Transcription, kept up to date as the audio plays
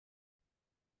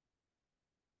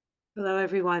Hello,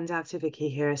 everyone. Dr. Vicky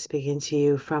here, speaking to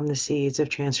you from the Seeds of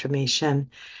Transformation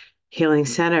Healing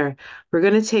Center. We're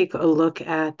going to take a look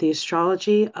at the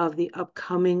astrology of the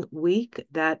upcoming week.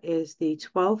 That is the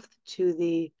 12th to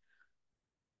the,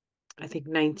 I think,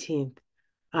 19th.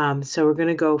 So we're going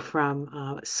to go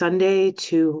from Sunday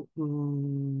to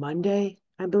Monday,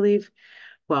 I believe.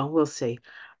 Well, we'll see.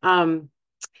 Um,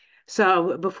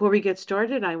 so before we get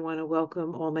started, I want to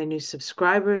welcome all my new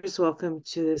subscribers. Welcome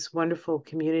to this wonderful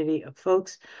community of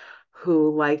folks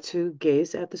who like to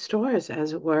gaze at the stars,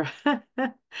 as it were.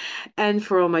 And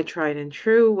for all my tried and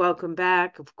true, welcome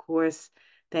back. Of course,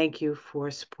 thank you for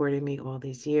supporting me all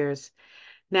these years.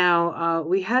 Now,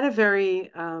 we had a very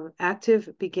active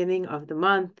beginning of the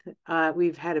month.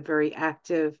 We've had a very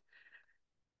active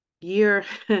year,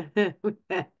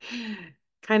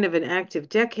 kind of an active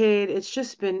decade. It's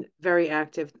just been very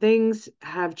active. Things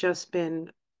have just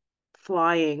been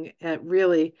flying at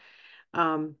really,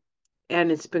 um,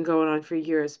 and it's been going on for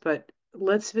years. But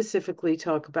let's specifically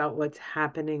talk about what's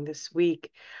happening this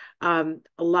week. A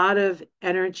lot of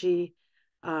energy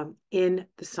in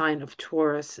the sign of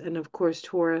Taurus. And of course,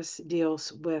 Taurus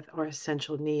deals with our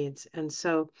essential needs. And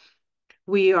so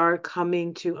we are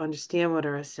coming to understand what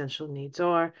our essential needs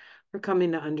are. We're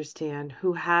coming to understand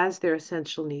who has their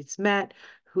essential needs met,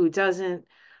 who doesn't.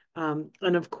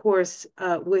 And of course,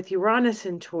 with Uranus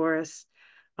and Taurus,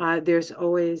 there's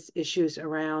always issues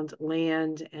around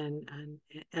land and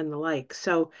the like.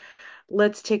 So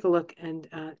let's take a look and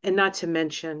not to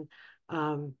mention,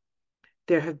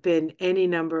 there have been any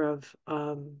number of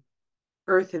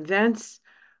Earth events,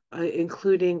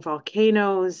 including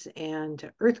volcanoes and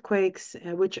earthquakes,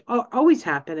 which always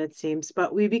happen, it seems.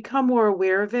 But we become more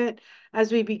aware of it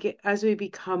as we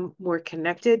become more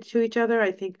connected to each other.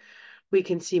 I think we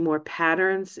can see more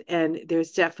patterns, and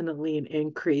there's definitely an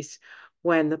increase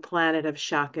when the planet of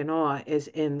shock and awe is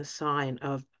in the sign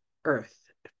of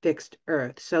Earth, fixed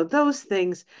Earth. So those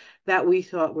things that we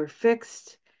thought were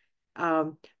fixed,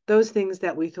 um, those things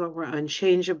that we thought were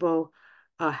unchangeable,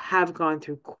 have gone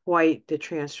through quite the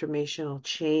transformational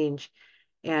change.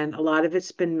 And a lot of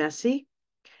it's been messy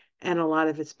and a lot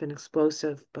of it's been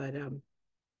explosive. And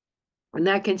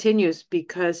that continues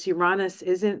because Uranus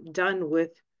isn't done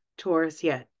with Taurus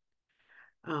yet.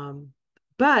 Um,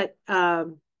 but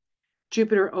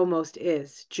Jupiter almost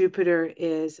is. Jupiter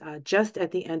is just at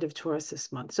the end of Taurus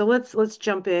this month. So let's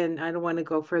jump in. I don't want to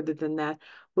go further than that.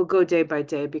 We'll go day by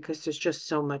day because there's just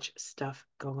so much stuff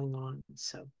going on.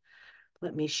 So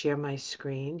let me share my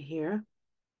screen here.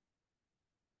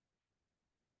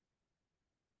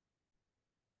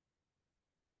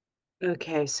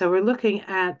 Okay, so we're looking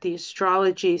at the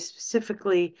astrology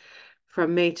specifically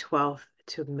from May 12th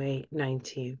to May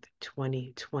 19th,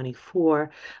 2024.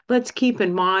 Let's keep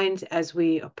in mind as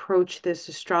we approach this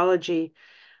astrology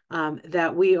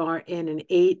that we are in an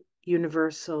 8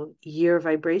 universal year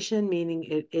vibration, meaning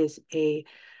it is a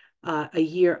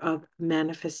year of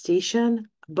manifestation,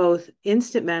 both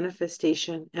instant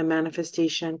manifestation and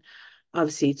manifestation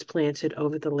of seeds planted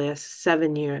over the last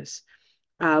 7 years.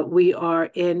 We are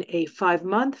in a 5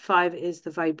 month. Five is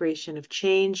the vibration of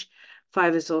change.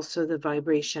 Five is also the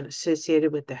vibration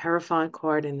associated with the Hierophant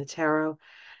card in the tarot.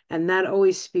 And that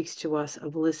always speaks to us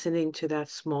of listening to that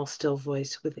small, still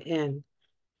voice within.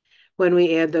 When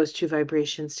we add those two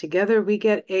vibrations together, we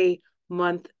get a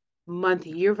month,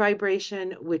 year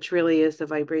vibration, which really is the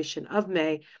vibration of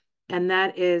May. And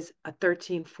that is a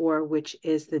 13-4, which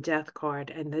is the death card.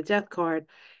 And the death card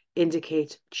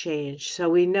indicates change. So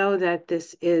we know that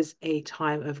this is a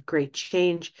time of great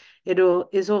change.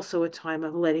 Is also a time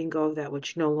of letting go of that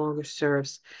which no longer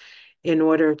serves in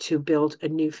order to build a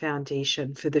new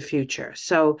foundation for the future.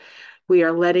 So we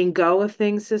are letting go of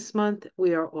things this month.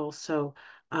 We are also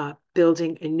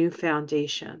building a new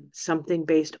foundation, something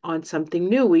based on something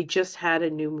new. We just had a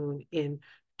new moon in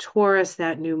Taurus.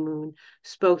 That new moon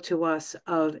spoke to us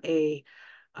of a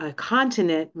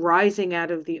continent rising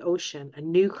out of the ocean, a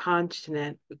new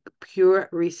continent, pure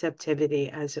receptivity,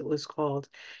 as it was called,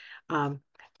 um,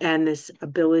 and this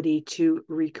ability to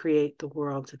recreate the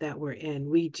world that we're in.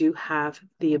 We do have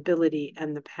the ability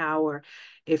and the power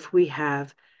if we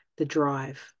have the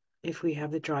drive, if we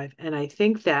have the drive. And I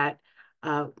think that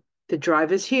uh, the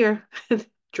drive is here.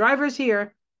 Driver's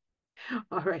here.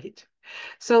 All right.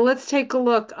 So let's take a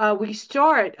look. We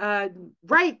start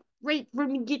right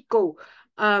from the get-go.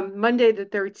 Monday the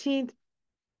 13th.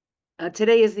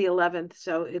 Today is the 11th,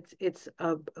 so it's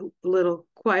a little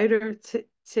quieter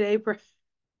today.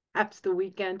 Perhaps the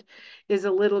weekend is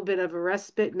a little bit of a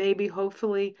respite, maybe,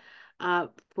 hopefully,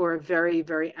 for a very,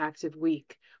 very active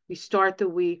week. We start the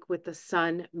week with the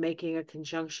sun making a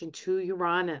conjunction to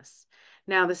Uranus.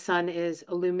 Now the sun is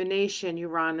illumination,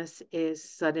 Uranus is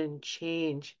sudden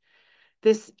change.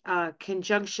 This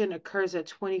conjunction occurs at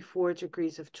 24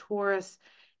 degrees of Taurus,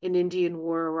 an Indian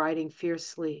warrior riding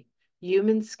fiercely,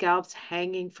 human scalps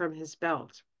hanging from his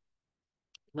belt.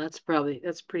 That's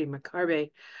pretty macabre.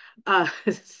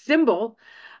 Symbol,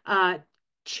 uh,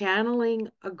 channeling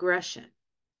aggression,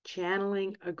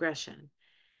 channeling aggression.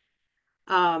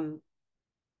 Um,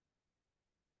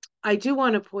 I do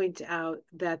want to point out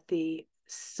that the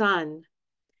sun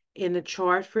in the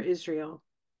chart for Israel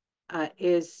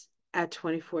is at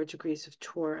 24 degrees of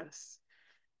Taurus.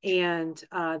 And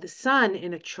the sun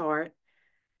in a chart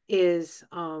is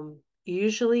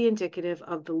usually indicative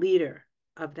of the leader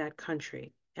of that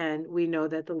country. And we know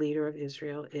that the leader of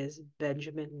Israel is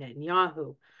Benjamin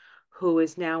Netanyahu, who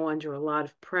is now under a lot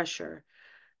of pressure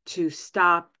to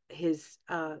stop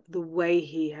the way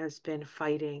he has been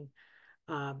fighting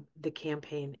the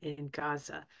campaign in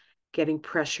Gaza, getting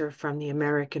pressure from the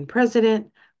American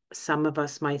president. Some of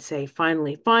us might say,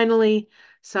 finally, finally.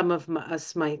 Some of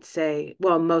us might say,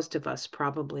 well, most of us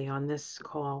probably on this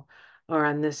call or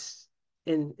on this,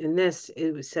 in this,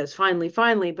 it says, finally,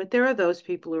 finally. But there are those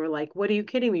people who are like, what are you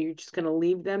kidding me? You're just going to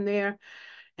leave them there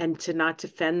and to not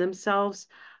defend themselves,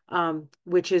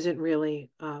 which isn't really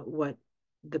what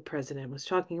the president was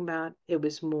talking about.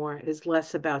 Is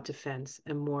less about defense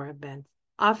and more about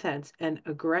offense and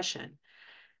aggression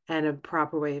and a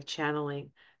proper way of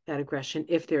channeling that aggression,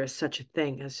 if there is such a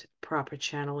thing as proper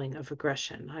channeling of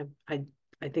aggression.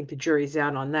 I think the jury's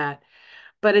out on that.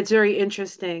 But it's very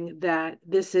interesting that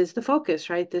this is the focus,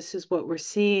 right? This is what we're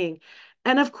seeing.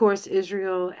 And of course,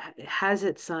 Israel has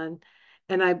its sun.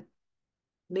 And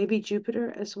maybe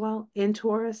Jupiter as well in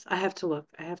Taurus. I have to look.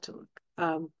 I have to look.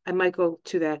 I might go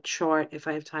to that chart if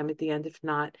I have time at the end. If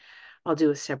not, I'll do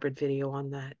a separate video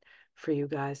on that for you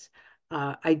guys.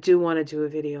 I do want to do a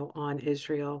video on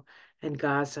Israel and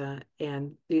Gaza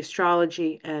and the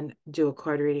astrology and do a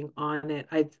card reading on it.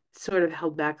 I've sort of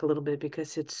held back a little bit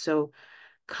because it's so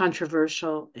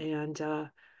controversial and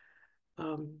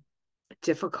um,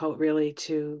 difficult, really,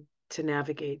 to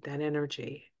navigate that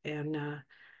energy. And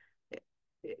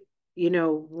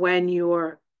when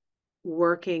you're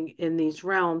working in these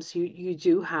realms, you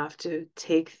do have to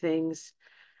take things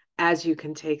as you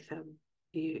can take them,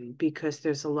 because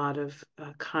there's a lot of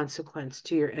consequence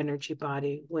to your energy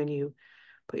body when you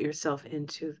put yourself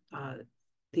into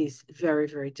these very,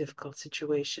 very difficult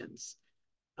situations,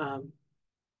 um,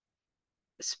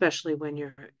 especially when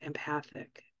you're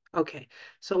empathic. Okay,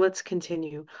 so let's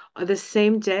continue. The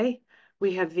same day,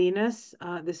 we have Venus.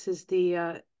 This is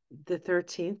the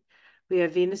 13th. We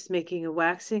have Venus making a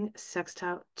waxing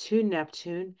sextile to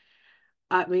Neptune.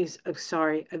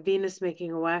 Sorry, a Venus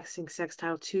making a waxing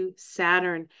sextile to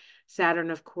Saturn. Saturn,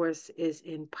 of course, is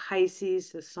in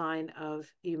Pisces, the sign of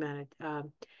humanity,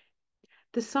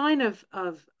 the sign of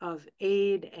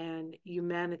aid and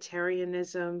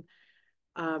humanitarianism,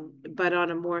 but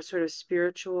on a more sort of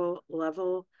spiritual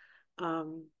level.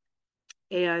 Um,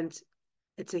 and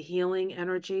it's a healing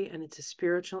energy and it's a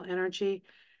spiritual energy.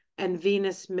 And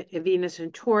Venus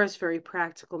and Taurus, very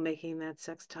practical, making that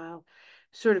sextile,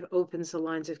 sort of opens the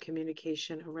lines of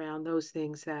communication around those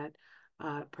things that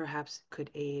perhaps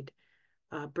could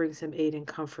bring some aid and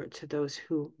comfort to those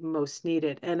who most need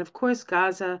it. And of course,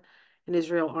 Gaza and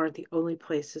Israel aren't the only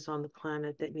places on the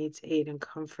planet that needs aid and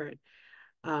comfort.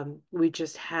 We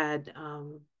just had,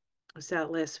 was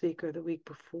that last week or the week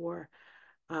before,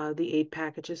 the aid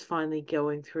packages finally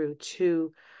going through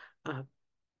to uh,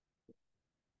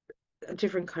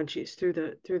 different countries through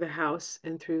the House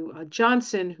and through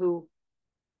Johnson, who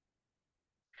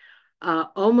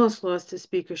almost lost his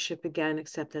speakership again,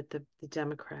 except that the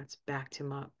Democrats backed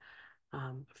him up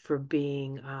for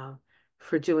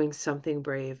for doing something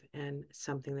brave and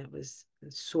something that was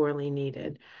sorely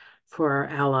needed for our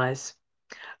allies.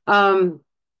 Um,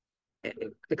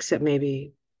 except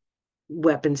maybe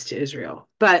weapons to Israel,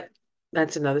 but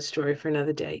that's another story for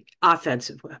another day.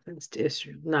 Offensive weapons to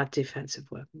Israel, not defensive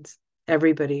weapons.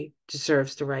 Everybody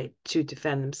deserves the right to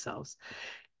defend themselves,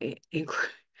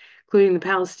 including the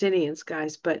Palestinians,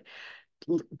 guys. But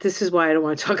this is why I don't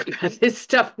want to talk about this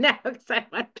stuff now, because I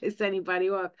don't want to piss anybody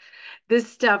off. This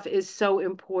stuff is so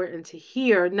important to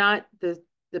hear, not the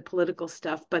political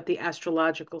stuff, but the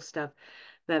astrological stuff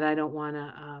that I don't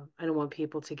want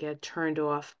people to get turned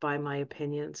off by my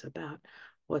opinions about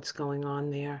what's going on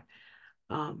there.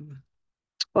 Um,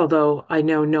 Although I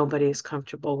know nobody is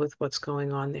comfortable with what's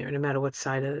going on there, no matter what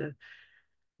side of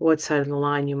the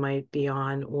line you might be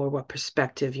on or what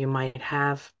perspective you might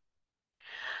have.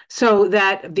 So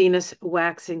that Venus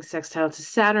waxing sextile to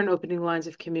Saturn, opening lines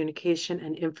of communication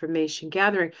and information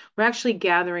gathering. We're actually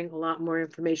gathering a lot more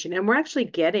information, and we're actually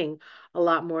getting a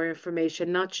lot more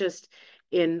information, not just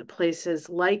in places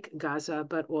like Gaza,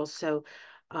 but also,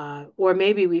 or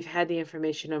maybe we've had the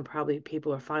information and probably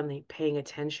people are finally paying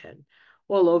attention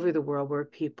all over the world where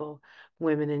people,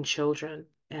 women and children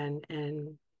and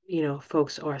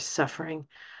folks are suffering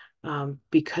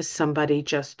because somebody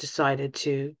just decided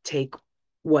to take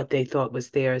what they thought was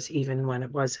theirs, even when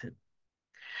it wasn't.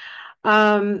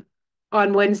 Um,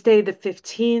 on Wednesday, the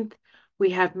 15th, we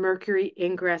have Mercury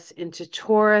ingress into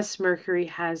Taurus. Mercury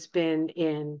has been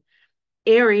in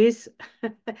Aries.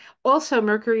 Also,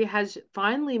 Mercury has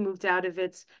finally moved out of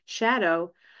its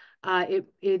shadow.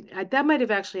 That might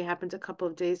have actually happened a couple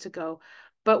of days ago,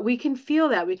 but we can feel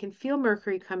that. We can feel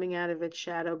Mercury coming out of its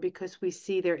shadow because we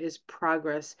see there is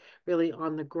progress really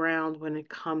on the ground when it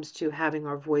comes to having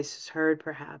our voices heard,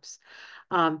 perhaps.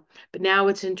 But now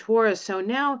it's in Taurus. So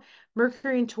now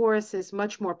Mercury in Taurus is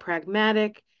much more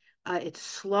pragmatic. It's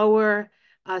slower.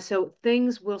 So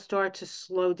things will start to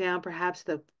slow down. Perhaps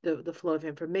the flow of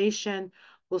information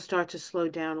will start to slow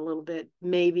down a little bit,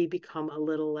 maybe become a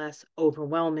little less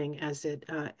overwhelming as it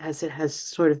has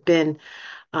sort of been.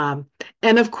 Um,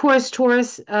 and of course,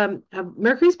 Taurus,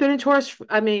 Mercury's been in Taurus.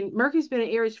 I mean, Mercury's been in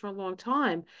Aries for a long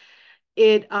time.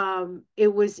 It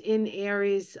was in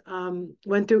Aries,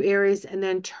 went through Aries, and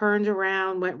then turned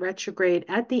around, went retrograde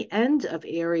at the end of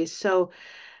Aries. So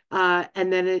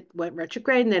and then it went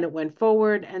retrograde and then it went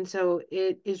forward. And so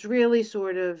it is really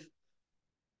sort of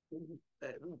uh,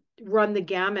 run the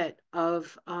gamut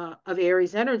of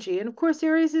Aries energy. And of course,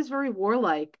 Aries is very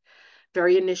warlike,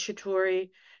 very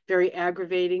initiatory, very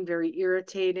aggravating, very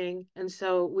irritating. And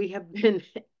so we have been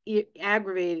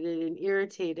aggravated and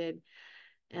irritated.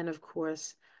 And of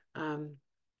course, um,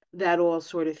 that all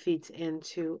sort of feeds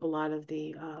into a lot of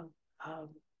the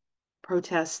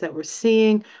protests that we're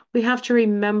seeing. We have to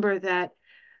remember that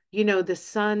the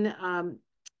sun,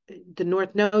 the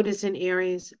North Node is in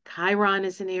Aries, Chiron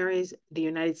is in Aries, the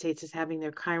United States is having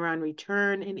their Chiron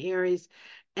return in Aries,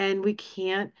 and we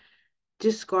can't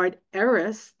discard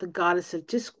Eris, the goddess of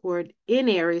discord in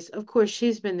Aries. Of course,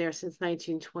 she's been there since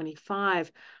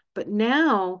 1925, but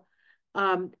now,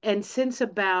 and since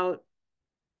about,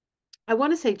 I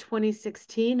want to say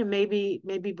 2016, and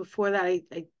maybe before that,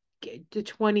 the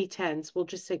 2010s. We'll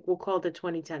just say we'll call it the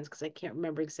 2010s because I can't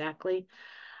remember exactly.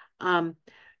 Um,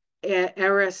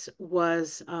 Eris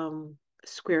was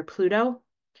square Pluto.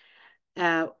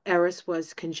 Eris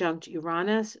was conjunct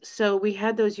Uranus. So we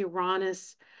had those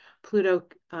Uranus Pluto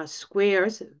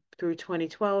squares through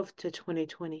 2012 to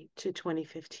 2020 to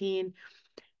 2015.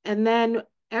 And then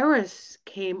Eris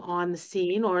came on the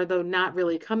scene, or though not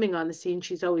really coming on the scene,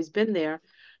 she's always been there.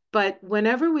 But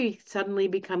whenever we suddenly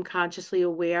become consciously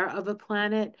aware of a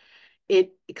planet,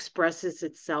 it expresses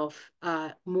itself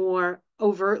more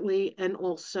overtly, and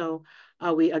also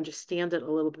we understand it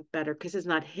a little bit better because it's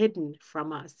not hidden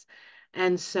from us.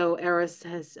 And so Eris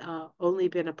has only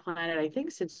been a planet, I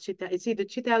think, since 2000. It's either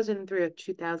 2003 or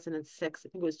 2006. I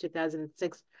think it was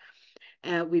 2006.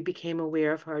 We became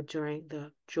aware of her during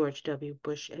the George W.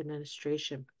 Bush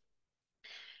administration.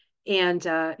 And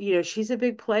she's a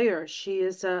big player. She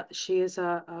is a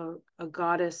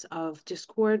goddess of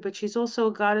discord, but she's also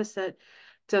a goddess that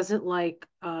doesn't like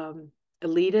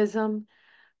elitism.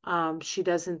 She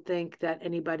doesn't think that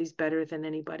anybody's better than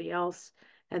anybody else,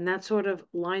 and that sort of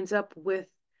lines up with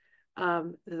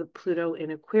the Pluto in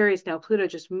Aquarius. Now, Pluto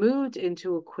just moved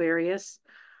into Aquarius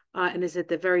and is at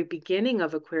the very beginning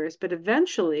of Aquarius, but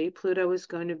eventually Pluto is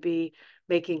going to be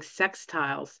making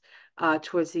sextiles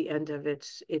towards the end of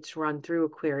its run through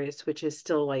Aquarius, which is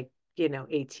still like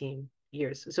 18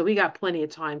 years. So we got plenty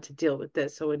of time to deal with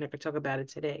this. So we're not going to talk about it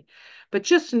today, but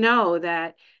just know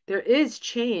that there is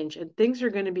change and things are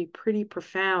going to be pretty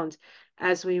profound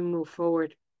as we move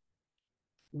forward.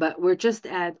 But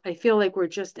I feel like we're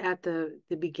just at the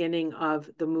beginning of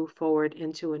the move forward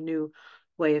into a new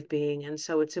way of being. And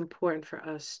so it's important for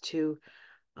us to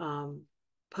um,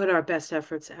 put our best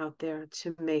efforts out there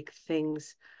to make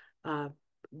things uh,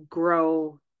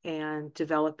 grow and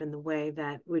develop in the way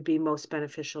that would be most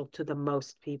beneficial to the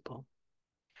most people.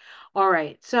 All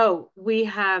right, so we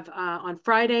have on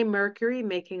Friday, Mercury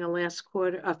making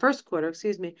first quarter,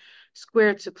 excuse me,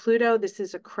 square to Pluto. This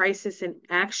is a crisis in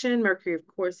action. Mercury, of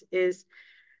course, is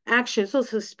action. It's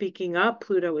also speaking up.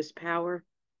 Pluto is power.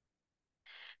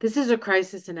 This is a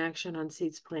crisis in action on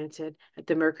seeds planted at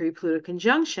the Mercury-Pluto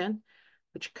conjunction,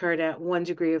 which occurred at 1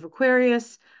 degree of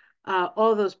Aquarius.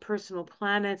 All those personal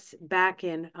planets back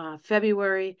in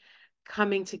February.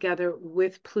 coming together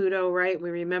with Pluto, right? We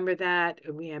remember that.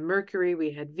 And we had Mercury,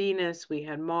 we had Venus, we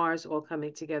had Mars all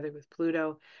coming together with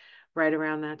Pluto. Right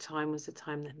around that time was the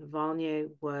time that Navalny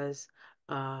was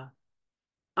uh,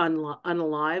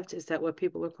 unalived. Is that what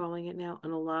people are calling it now?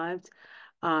 Unalived?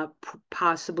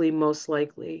 Possibly, most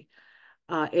likely,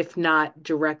 if not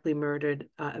directly murdered,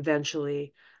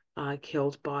 eventually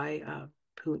killed by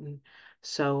Putin.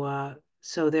 So,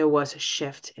 so there was a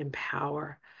shift in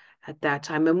power at that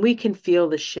time, and we can feel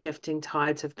the shifting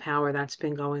tides of power that's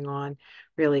been going on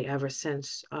really ever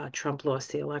since Trump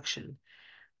lost the election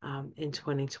in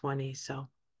 2020. So.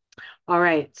 All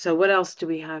right, so what else do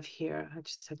we have here? I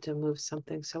just have to move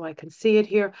something so I can see it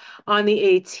here. On the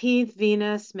 18th,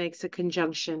 Venus makes a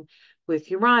conjunction with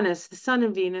Uranus. The Sun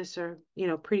and Venus are,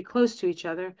 pretty close to each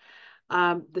other.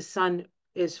 The Sun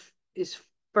is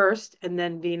first, and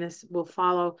then Venus will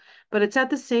follow, but it's at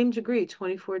the same degree,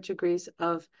 24 degrees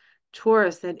of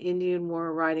Taurus, that Indian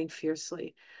war riding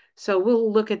fiercely. So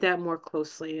we'll look at that more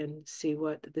closely and see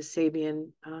what the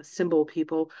Sabian symbol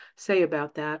people say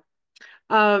about that.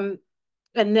 Um,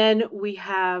 and then we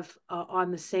have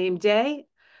on the same day,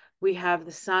 we have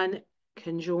the Sun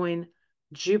conjoin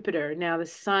Jupiter. Now, the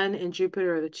Sun and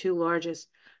Jupiter are the two largest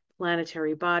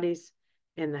planetary bodies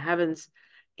in the heavens,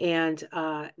 and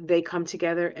they come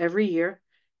together every year.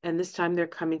 And this time they're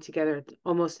coming together at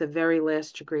almost the very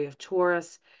last degree of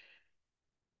Taurus.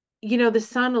 The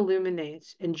Sun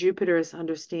illuminates, and Jupiter is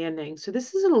understanding. So,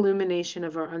 this is an illumination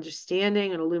of our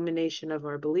understanding, an illumination of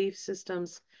our belief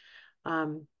systems.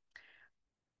 Um,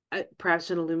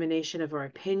 Perhaps an illumination of our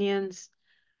opinions.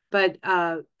 But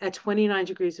at 29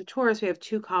 degrees of Taurus, we have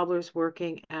two cobblers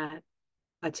working at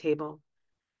a table.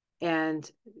 And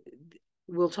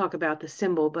we'll talk about the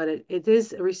symbol, but it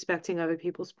is respecting other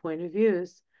people's point of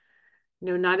views.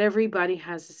 Not everybody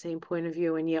has the same point of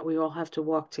view, and yet we all have to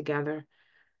walk together.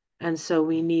 And so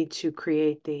we need to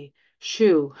create the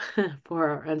shoe for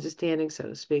our understanding, so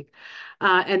to speak.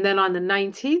 And then on the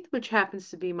 19th, which happens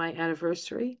to be my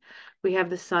anniversary, we have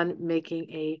the Sun making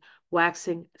a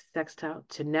waxing sextile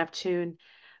to Neptune.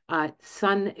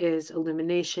 Sun is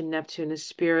illumination, Neptune is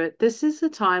spirit. This is the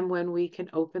time when we can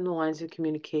open the lines of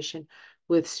communication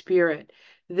with spirit.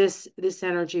 This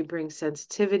energy brings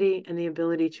sensitivity and the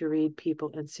ability to read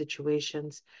people and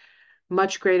situations,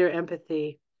 much greater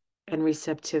empathy and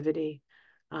receptivity.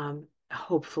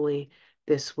 Hopefully,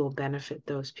 this will benefit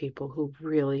those people who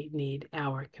really need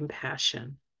our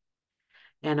compassion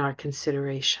and our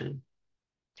consideration.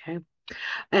 Okay.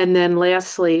 And then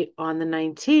lastly, on the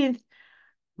 19th,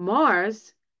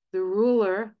 Mars, the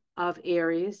ruler of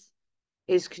Aries,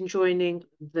 is conjoining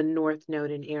the North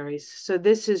Node in Aries. So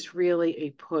this is really a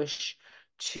push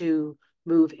to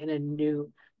move in a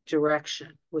new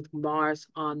direction with Mars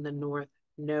on the North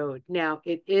Node. Now,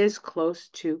 it is close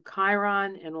to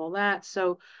Chiron and all that,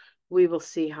 so we will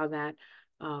see how that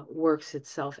works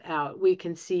itself out. We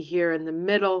can see here in the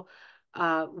middle,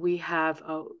 we have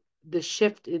the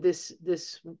shift. This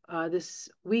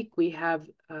week we have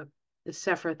the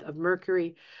Sephiroth of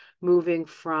Mercury moving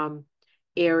from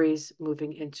Aries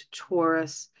moving into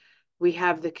Taurus. We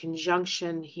have the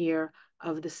conjunction here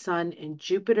of the Sun and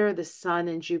Jupiter. The Sun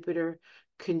and Jupiter,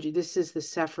 this is the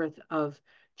Sephiroth of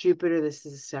Jupiter. This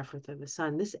is the Sephiroth of the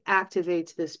Sun. This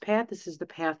activates this path. This is the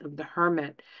path of the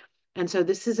Hermit. And so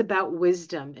this is about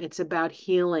wisdom. It's about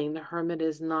healing. The Hermit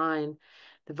is 9,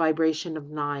 the vibration of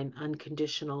 9,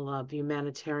 unconditional love,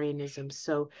 humanitarianism.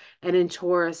 So, and in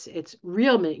Taurus, it's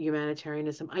real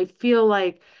humanitarianism. I feel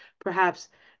like perhaps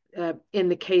in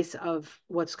the case of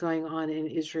what's going on in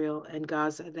Israel and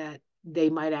Gaza, that they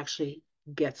might actually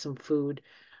get some food.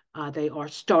 They are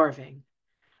starving.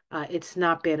 It's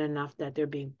not bad enough that they're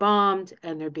being bombed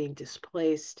and they're being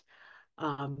displaced.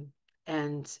 Um,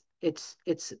 and it's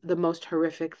the most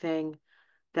horrific thing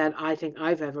that I think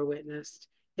I've ever witnessed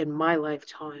in my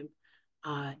lifetime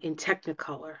in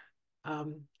Technicolor.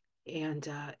 Um, and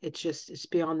it's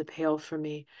beyond the pale for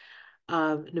me.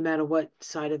 No matter what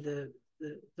side of the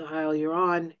aisle you're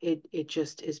on, it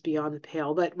just is beyond the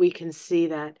pale. But we can see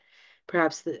that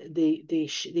perhaps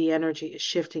the energy is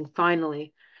shifting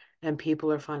finally, and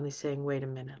people are finally saying, "Wait a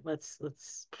minute, let's."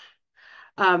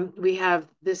 We have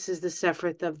this is the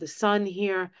Sephiroth of the Sun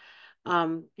here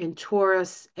in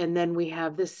Taurus, and then we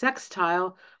have this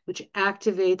sextile, which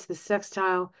activates the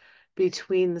sextile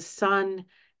between the Sun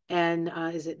and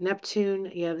is it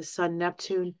Neptune? Yeah, the Sun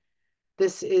Neptune.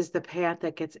 This is the path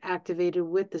that gets activated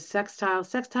with the sextile.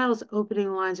 Sextile is opening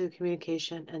lines of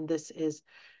communication, and this is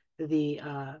the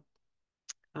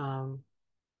um,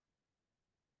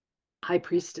 high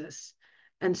priestess.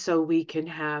 And so we can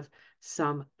have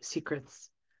some secrets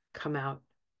come out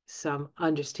some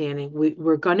understanding.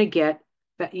 We're going to get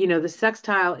that, the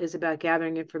sextile is about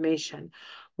gathering information.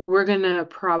 We're going to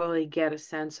probably get a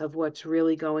sense of what's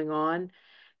really going on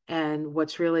and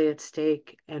what's really at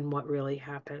stake and what really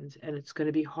happened. And it's going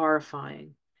to be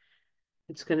horrifying.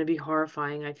 It's going to be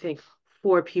horrifying, I think,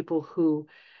 for people who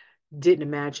didn't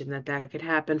imagine that that could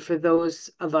happen. For those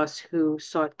of us who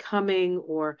saw it coming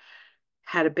or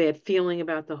had a bad feeling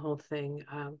about the whole thing,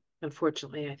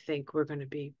 unfortunately, I think we're going to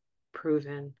be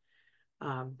proven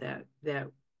that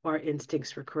our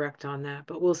instincts were correct on that.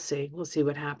 But we'll see. We'll see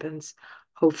what happens.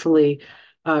 Hopefully,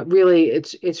 really,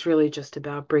 it's really just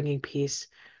about bringing peace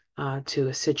to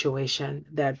a situation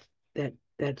that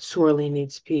sorely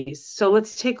needs peace. So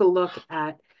let's take a look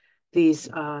at these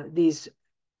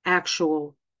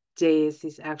actual days,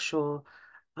 these actual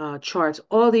charts.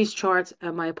 All these charts.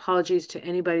 My apologies to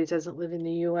anybody who doesn't live in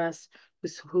the U.S.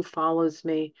 who follows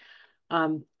me.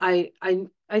 I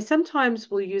sometimes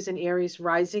will use an Aries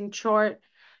rising chart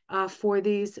for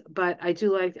these, but I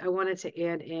wanted to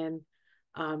add in,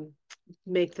 um,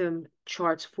 make them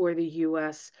charts for the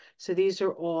US. So these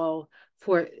are all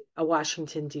for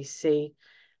Washington, D.C.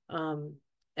 Um,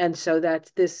 and so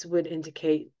this would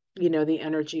indicate, the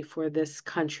energy for this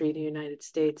country, the United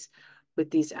States,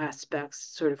 with these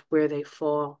aspects, sort of where they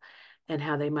fall and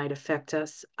how they might affect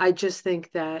us. I just think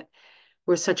that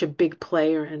we're such a big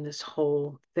player in this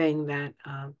whole thing that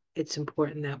it's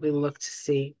important that we look to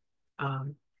see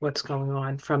what's going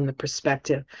on from the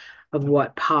perspective of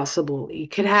what possibly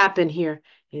could happen here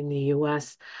in the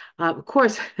U.S. Of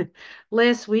course,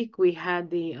 last week we had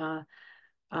the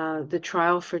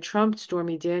trial for Trump.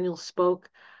 Stormy Daniels spoke.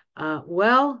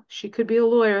 Well, she could be a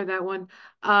lawyer, that one.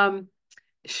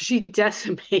 She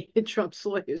decimated Trump's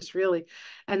lawyers, really.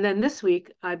 And then this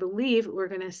week, I believe we're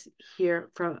going to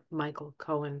hear from Michael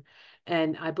Cohen.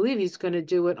 And I believe he's going to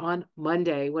do it on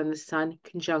Monday when the sun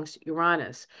conjuncts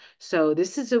Uranus. So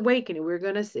this is awakening. We're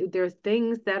going to see there are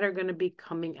things that are going to be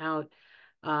coming out,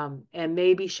 and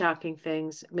maybe shocking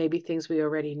things, maybe things we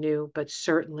already knew, but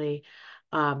certainly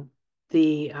um,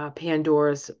 the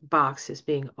Pandora's box is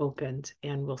being opened,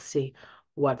 and we'll see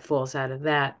what falls out of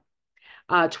that.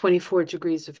 24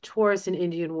 degrees of Taurus, an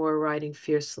Indian warrior riding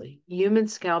fiercely. Human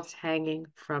scalps hanging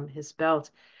from his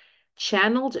belt.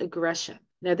 Channeled aggression.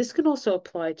 Now, this could also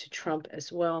apply to Trump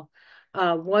as well.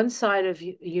 One side of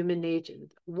human nature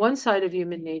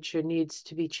needs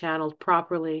to be channeled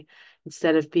properly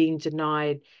instead of being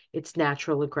denied its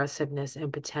natural aggressiveness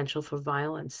and potential for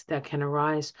violence that can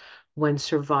arise when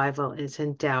survival is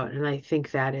in doubt. And I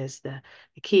think that is the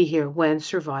key here. When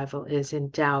survival is in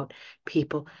doubt,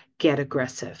 people get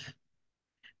aggressive.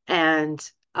 And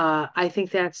I think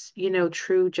that's,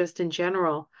 true just in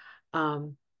general.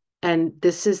 Um, and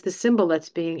this is the symbol that's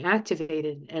being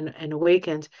activated and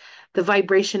awakened. The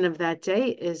vibration of that day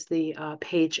is the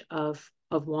page of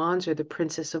wands, or the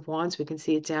princess of wands. We can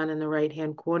see it down in the right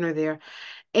hand corner there.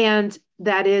 And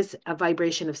that is a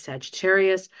vibration of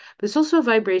Sagittarius, but it's also a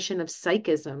vibration of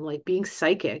psychism, like being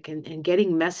psychic and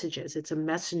getting messages. It's a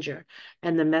messenger,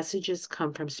 and the messages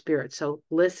come from spirit. So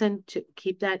listen to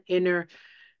keep that inner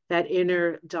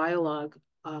dialogue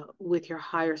with your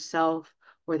higher self,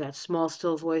 or that small,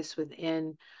 still voice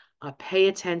within. Pay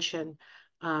attention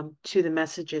to the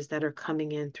messages that are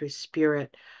coming in through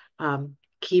spirit,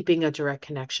 keeping a direct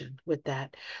connection with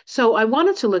that. So I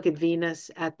wanted to look at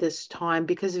Venus at this time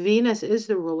because Venus is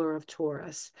the ruler of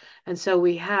Taurus. And so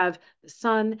we have the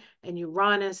sun and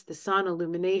Uranus, the sun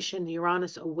illumination,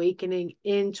 Uranus awakening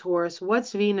in Taurus.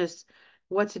 What's Venus?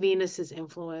 What's Venus's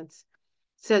influence?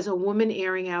 Says a woman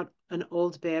airing out an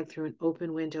old bag through an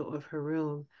open window of her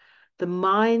room. The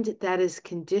mind that is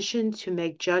conditioned to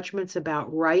make judgments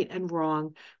about right and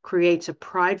wrong creates a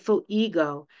prideful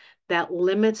ego that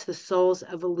limits the soul's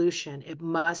evolution. It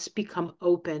must become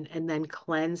open and then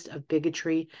cleansed of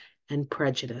bigotry and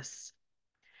prejudice.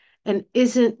 And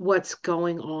isn't what's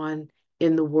going on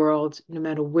in the world, no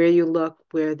matter where you look,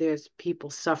 where there's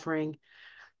people suffering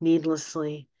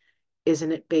needlessly,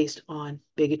 isn't it based on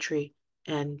bigotry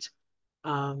and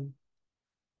um,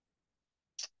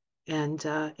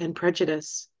 and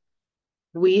prejudice?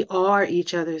 We are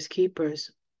each other's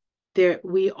keepers.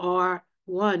 We are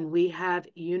one. We have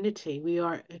unity. We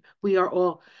are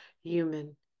all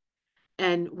human.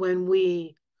 And when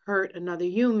we hurt another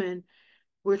human,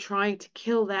 we're trying to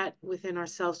kill that within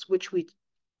ourselves, which we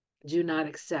do not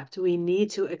accept. We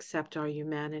need to accept our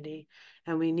humanity,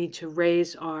 and we need to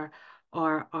raise our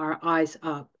eyes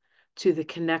up to the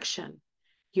connection.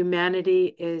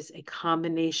 Humanity is a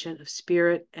combination of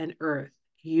spirit and earth,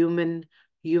 human,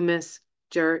 humus,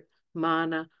 dirt,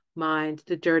 mana, mind,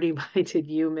 the dirty minded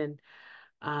human.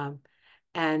 Um,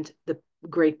 and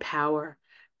great power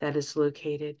that is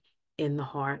located in the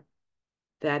heart.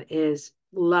 That is,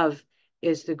 love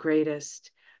is the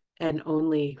greatest and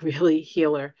only really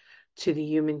healer to the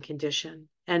human condition.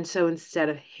 And so instead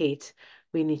of hate,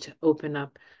 we need to open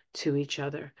up to each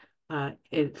other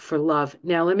for love.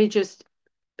 Now, let me just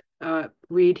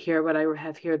read here what I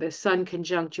have here. The Sun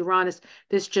conjunct Uranus,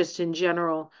 this just in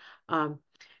general, um,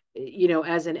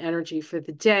 as an energy for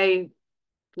the day.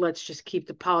 Let's just keep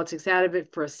the politics out of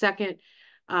it for a second.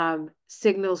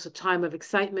 Signals a time of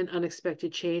excitement,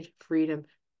 unexpected change, freedom,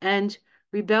 and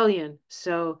rebellion.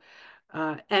 So,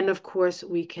 and of course,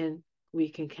 we can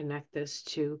connect this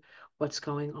to what's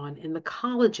going on in the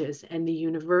colleges and the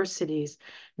universities,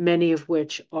 many of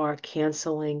which are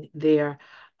canceling their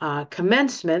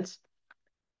commencements,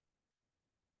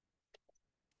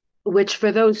 which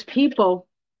for those people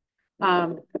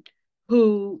um,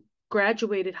 who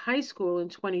graduated high school in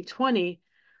 2020,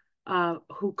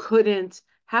 who couldn't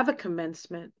have a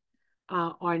commencement,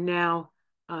 are now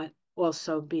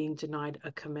also being denied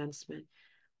a commencement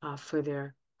for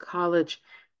their college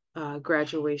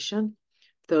graduation.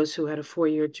 Those who had a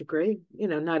 4-year degree,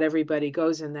 not everybody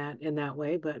goes in that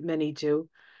way, but many do,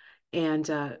 and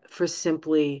for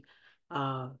simply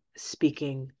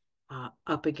speaking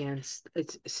up against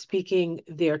it's speaking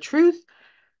their truth,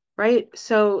 right?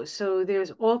 So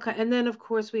there's all kind, and then of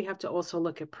course we have to also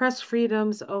look at press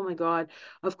freedoms. Oh my God,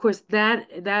 of course that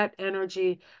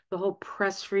energy, the whole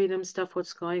press freedom stuff,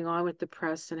 what's going on with the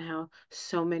press and how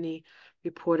so many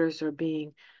reporters are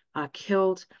being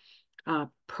killed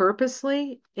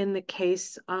purposely in the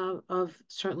case of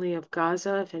certainly of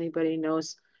Gaza, if anybody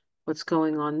knows what's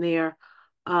going on there.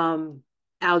 Um,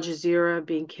 Al Jazeera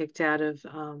being kicked out of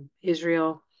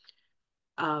Israel.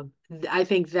 I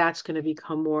think that's going to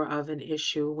become more of an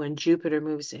issue when Jupiter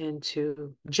moves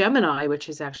into Gemini, which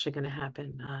is actually going to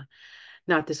happen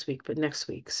not this week, but next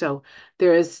week. So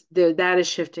that is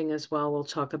shifting as well. We'll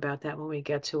talk about that when we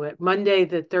get to it. Monday,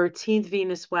 the 13th,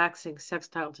 Venus waxing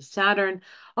sextile to Saturn,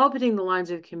 opening the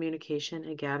lines of communication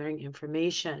and gathering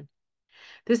information.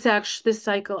 This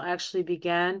cycle actually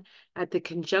began at the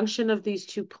conjunction of these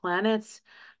two planets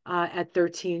at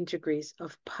 13 degrees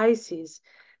of Pisces.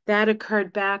 That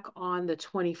occurred back on the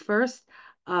 21st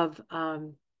of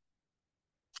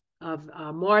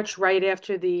March, right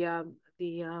after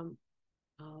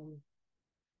um,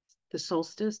 the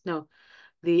solstice. No,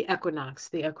 the equinox,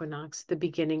 the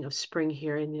beginning of spring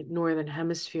here in the northern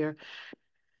hemisphere.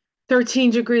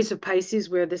 13 degrees of Pisces,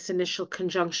 where this initial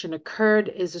conjunction occurred,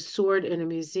 is a sword in a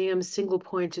museum,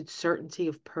 single-pointed certainty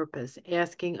of purpose,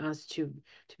 asking us to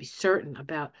be certain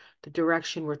about the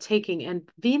direction we're taking. And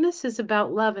Venus is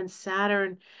about love, and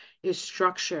Saturn is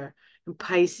structure, and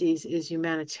Pisces is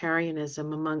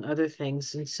humanitarianism, among other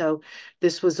things. And so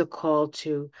this was a call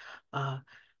uh,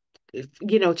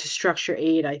 to structure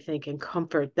aid, I think, and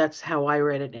comfort. That's how I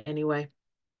read it anyway.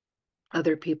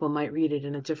 Other people might read it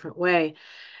in a different way.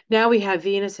 Now we have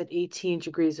Venus at 18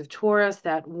 degrees of Taurus,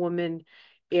 that woman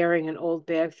airing an old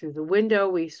bag through the window.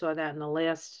 We saw that in the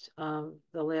last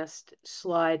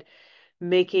slide,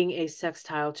 making a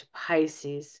sextile to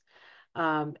Pisces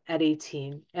at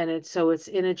 18. And it's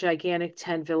in a gigantic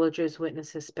 10 villagers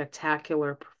witness a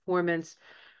spectacular performance.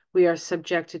 We are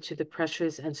subjected to the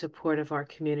pressures and support of our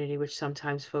community, which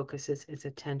sometimes focuses its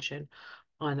attention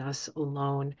on us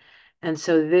alone. And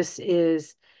so this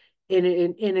is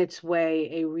in its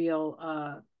way a real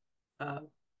uh,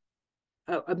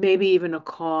 maybe even a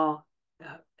call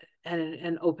uh,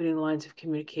 and opening lines of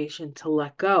communication to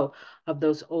let go of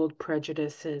those old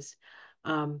prejudices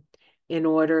um, in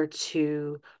order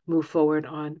to move forward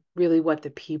on really what the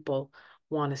people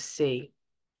want to see.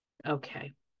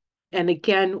 Okay. And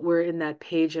again, we're in that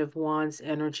page of wands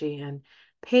energy, and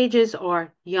pages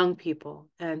are young people.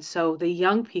 And so the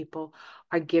young people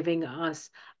are giving us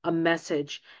a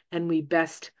message, and we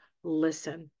best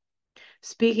listen.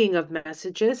 Speaking of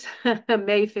messages,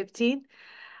 May 15th,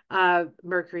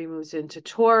 Mercury moves into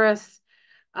Taurus.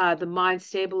 The mind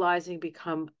stabilizing,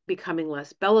 becoming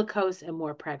less bellicose and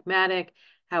more pragmatic.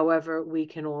 However, we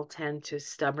can all tend to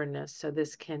stubbornness. So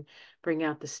this can bring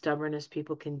out the stubbornness.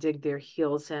 People can dig their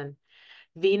heels in.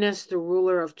 Venus, the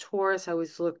ruler of Taurus, I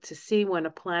always look to see when a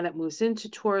planet moves into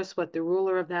Taurus, what the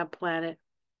ruler of that planet,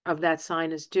 of that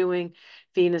sign is doing.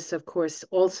 Venus, of course,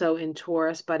 also in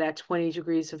Taurus, but at 20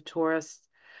 degrees of Taurus,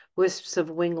 wisps of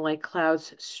wing-like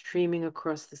clouds streaming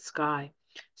across the sky.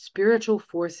 Spiritual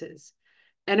forces,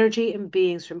 energy and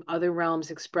beings from other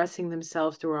realms expressing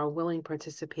themselves through our willing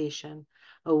participation,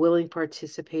 a willing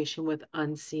participation with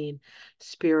unseen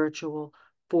spiritual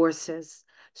forces.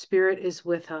 Spirit is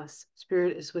with us.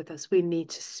 Spirit is with us. We need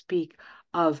to speak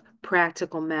of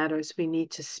practical matters. We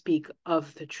need to speak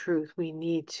of the truth. We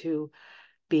need to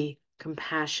be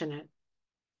compassionate,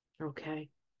 okay?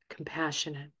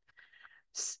 Compassionate.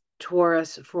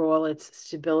 Taurus, for all its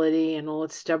stability and all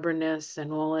its stubbornness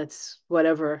and all its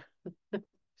whatever,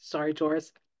 sorry,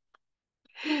 Taurus,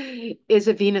 is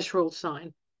a Venus ruled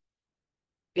sign.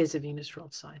 Is a Venus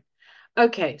ruled sign.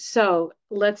 Okay, so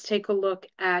let's take a look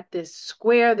at this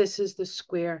square. This is the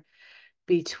square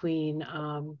between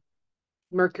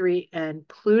Mercury and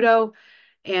Pluto.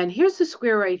 And here's the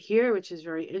square right here, which is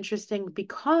very interesting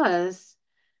because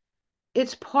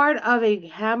it's part of a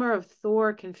Hammer of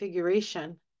Thor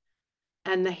configuration.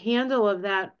 And the handle of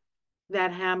that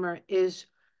hammer is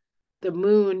the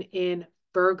moon in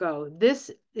Virgo. This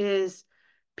is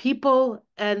people,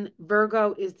 and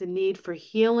Virgo is the need for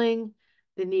healing,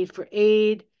 the need for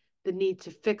aid, the need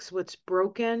to fix what's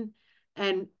broken.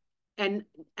 And and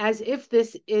as if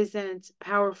this isn't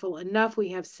powerful enough, we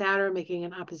have Saturn making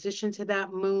an opposition to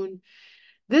that moon.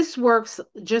 This works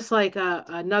just like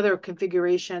another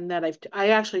configuration that I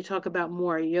actually talk about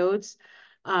more, yodes.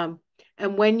 Um,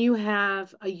 and when you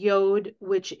have a yod,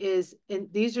 which is,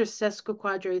 these are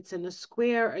sesquiquadrates in a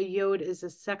square, a yod is a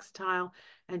sextile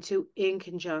and two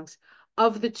inconjuncts.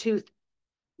 Of the two,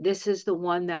 this is the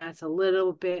one that's a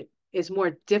little bit, is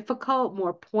more difficult,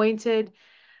 more pointed.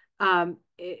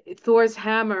 Thor's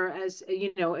hammer, as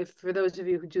you know, if for those of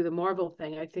you who do the Marvel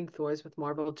thing, I think Thor's with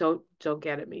Marvel. Don't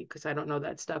get at me because I don't know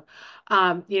that stuff.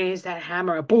 He's that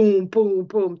hammer, boom, boom,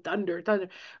 boom, thunder, thunder,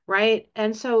 right?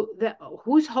 And so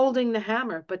who's holding the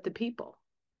hammer but the people?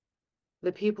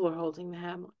 The people are holding the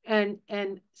hammer,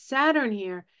 and Saturn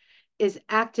here is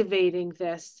activating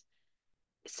this.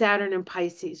 Saturn and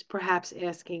Pisces, perhaps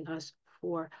asking us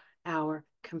for our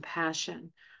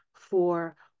compassion,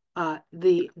 for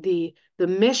the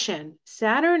mission.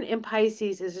 Saturn in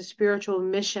Pisces is a spiritual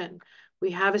mission.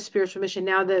 We have a spiritual mission.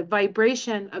 Now, the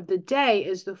vibration of the day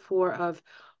is the Four of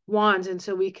Wands, and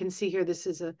so we can see here. This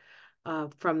is a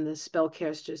from the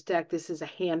spellcaster's deck. This is a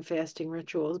hand fasting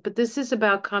ritual, but this is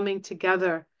about coming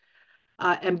together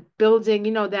and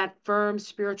building, that firm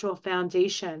spiritual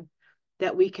foundation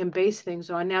that we can base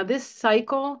things on. Now, this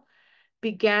cycle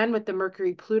began with the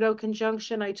Mercury-Pluto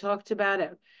conjunction I talked about.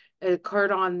 It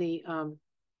occurred on the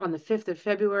 5th of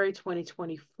February,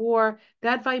 2024.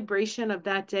 That vibration of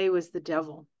that day was the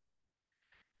devil.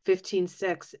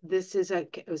 15.6.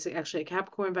 It was actually a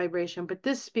Capricorn vibration, but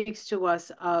this speaks to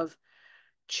us of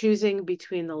choosing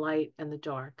between the light and the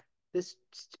dark. This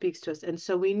speaks to us. And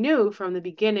so we knew from the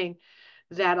beginning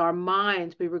that our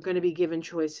minds, we were going to be given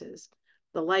choices,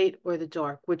 the light or the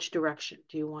dark. Which direction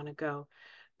do you want to go?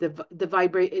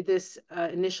 This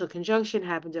initial conjunction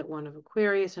happened at one of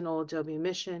Aquarius, an old Adobe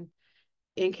mission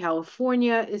in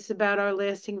California. Is about our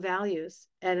lasting values.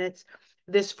 And it's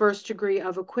this first degree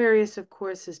of Aquarius, of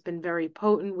course, has been very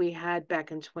potent. We had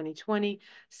back in 2020,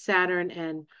 Saturn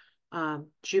and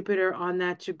Jupiter on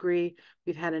that degree.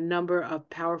 We've had a number of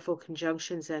powerful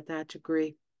conjunctions at that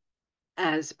degree,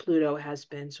 as Pluto has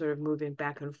been sort of moving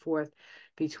back and forth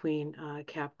between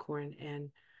Capricorn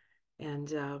and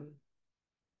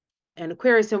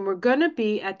Aquarius. And we're going to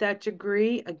be at that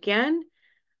degree again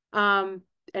and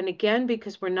again,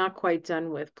 because we're not quite done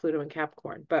with Pluto and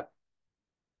Capricorn, but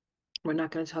we're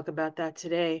not going to talk about that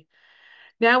today.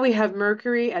 Now we have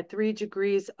Mercury at 3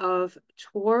 degrees of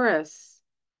Taurus.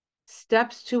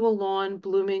 Steps to a lawn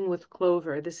blooming with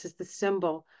clover. This is the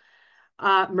symbol.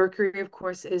 Mercury, of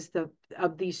course, is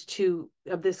of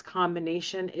this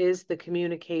combination is the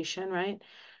communication, right?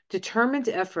 Determined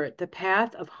effort, the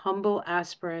path of a humble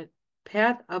aspirant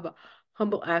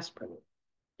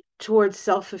towards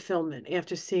self-fulfillment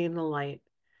after seeing the light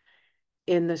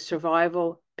in a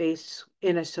survival-based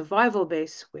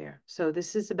square. So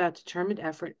this is about determined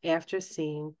effort after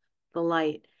seeing the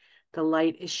light. The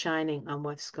light is shining on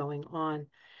what's going on.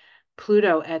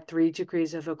 Pluto at 3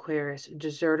 degrees of Aquarius,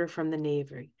 deserter from the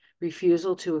Navy,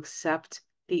 refusal to accept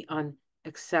the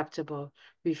unacceptable,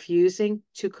 refusing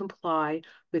to comply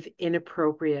with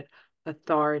inappropriate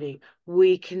authority.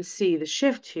 We can see the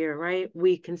shift here, right?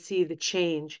 We can see the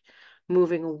change,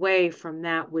 moving away from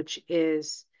that which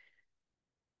is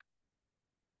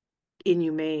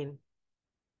inhumane,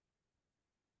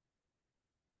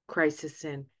 crisis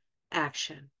in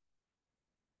action,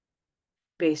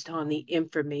 based on the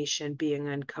information being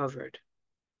uncovered.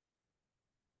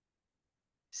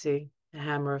 See, the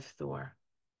hammer of Thor.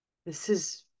 This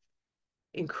is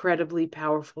incredibly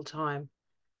powerful time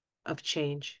of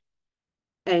change.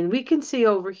 And we can see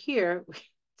over here,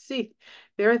 see,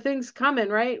 there are things coming,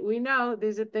 right? We know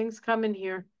these are things coming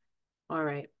here. All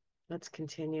right, let's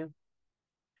continue.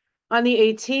 On the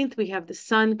 18th, we have the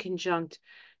Sun conjunct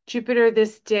Jupiter.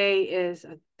 This day is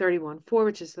a 31-4,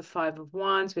 which is the Five of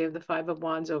Wands. We have the Five of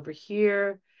Wands over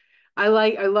here. I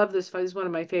love this fight. This is one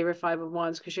of my favorite Five of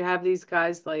Wands because you have these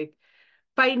guys like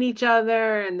fighting each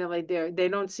other and they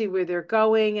don't see where they're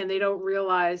going and they don't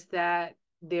realize that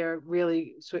they're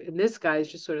really, and this guy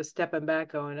is just sort of stepping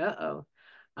back going, uh-oh.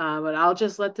 But I'll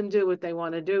just let them do what they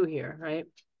want to do here, right?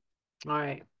 All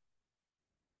right.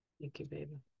 Thank you,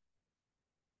 baby.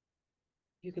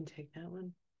 You can take that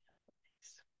one.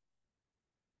 Thanks.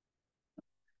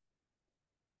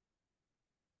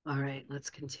 All right, let's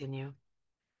continue.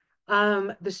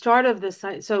 The start of the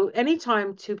cycle. So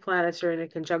anytime two planets are in a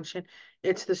conjunction,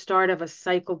 it's the start of a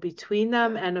cycle between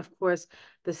them. And of course,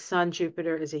 the Sun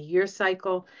Jupiter is a year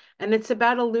cycle, and it's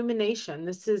about illumination.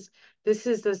 This is the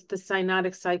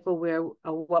synodic cycle where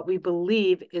what we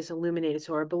believe is illuminated.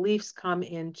 So our beliefs come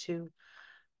into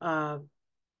uh,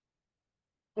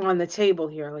 on the table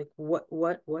here. Like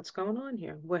what's going on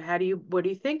here? What do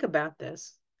you think about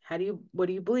this? What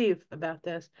do you believe about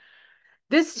this?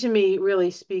 This to me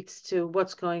really speaks to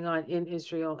what's going on in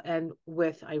Israel and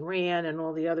with Iran and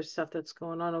all the other stuff that's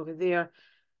going on over there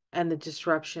and the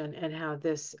disruption and how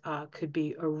this could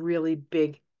be a really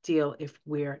big deal if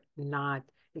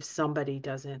somebody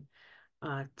doesn't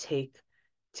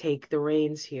take the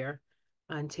reins here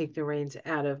and take the reins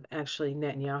out of actually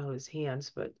Netanyahu's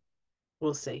hands. But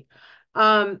we'll see.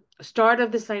 Start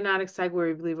of the synodic cycle,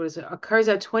 where we believe occurs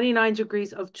at 29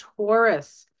 degrees of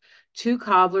Taurus. Two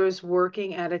cobblers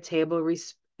working at a table,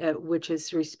 which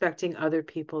is respecting other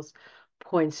people's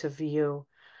points of view.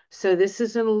 So this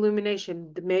is an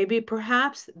illumination. Maybe,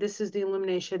 perhaps, this is the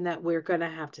illumination that we're going to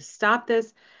have to stop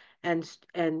this, and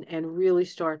really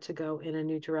start to go in a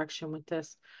new direction with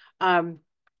this. Um,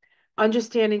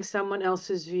 Understanding someone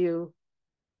else's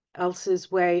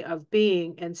way of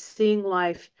being and seeing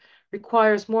life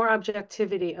requires more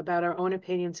objectivity about our own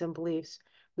opinions and beliefs,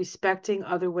 respecting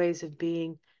other ways of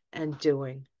being and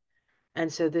doing.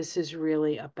 And so this is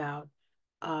really about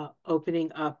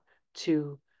opening up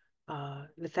to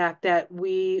the fact that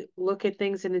we look at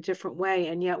things in a different way,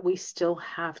 and yet we still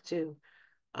have to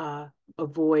uh,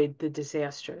 avoid the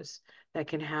disasters that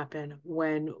can happen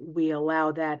when we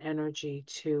allow that energy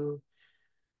to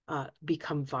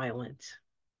become violent.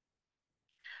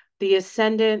 The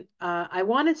ascendant, I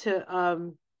wanted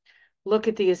to look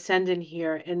at the ascendant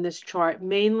here in this chart,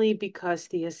 mainly because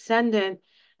the ascendant,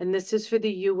 and this is for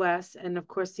the US, and of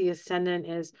course the ascendant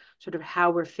is sort of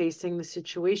how we're facing the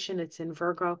situation. It's in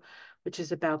Virgo, which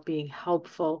is about being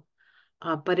helpful,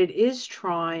 but it is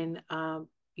trine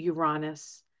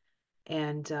Uranus,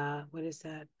 and what is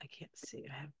that? I can't see.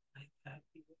 I have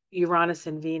Uranus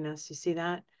and Venus. You see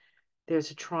that?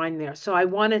 There's a trine there. So I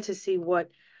wanted to see what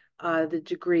the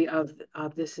degree of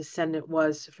this ascendant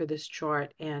was for this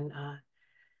chart, and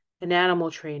an animal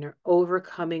trainer,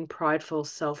 overcoming prideful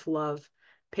self-love.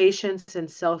 Patience and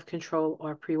self-control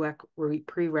are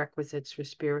prerequisites for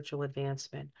spiritual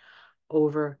advancement.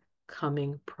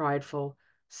 Overcoming prideful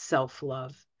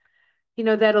self-love. You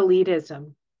know, that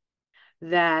elitism,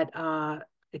 that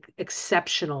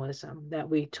exceptionalism that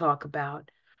we talk about.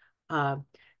 Uh,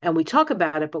 and we talk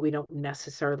about it, but we don't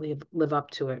necessarily live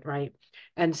up to it, right?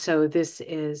 And so this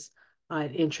is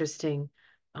an interesting,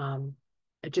 um,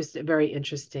 just a very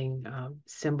interesting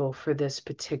symbol for this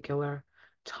particular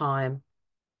time.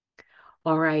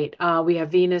 All right, we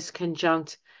have Venus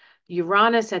conjunct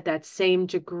Uranus at that same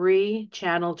degree,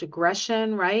 channeled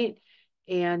aggression, right?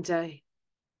 And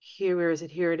here, where is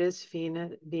it? Here it is,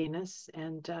 Venus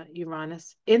and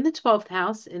Uranus in the 12th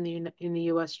house in the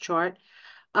U.S. chart.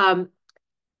 Um,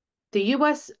 the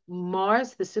U.S.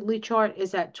 Mars, the Sibley chart,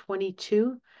 is at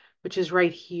 22, which is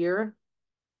right here.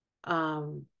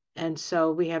 And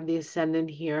so we have the ascendant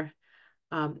here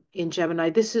in Gemini.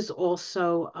 This is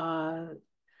also,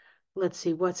 let's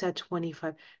see, what's at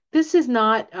 25? This is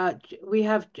not, we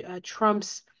have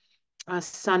Trump's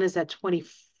sun is at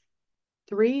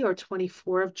 23 or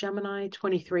 24 of Gemini,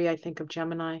 23, I think, of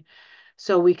Gemini.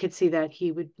 So we could see that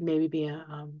he would maybe be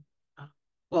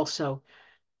also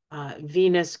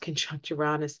Venus conjunct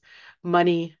Uranus,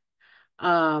 money,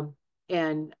 um,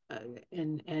 and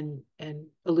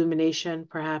illumination,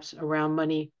 perhaps around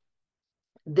money.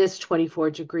 This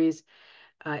 24 degrees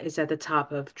is at the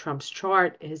top of Trump's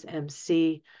chart, his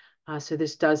MC. So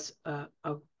this does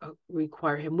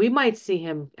require him. We might see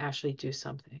him actually do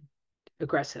something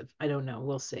aggressive. I don't know.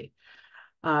 We'll see.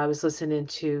 I was listening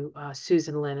to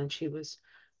Susan Lynn, and she was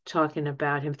talking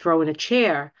about him throwing a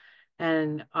chair.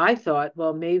 And I thought,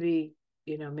 well, maybe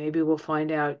we'll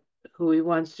find out who he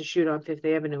wants to shoot on Fifth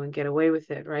Avenue and get away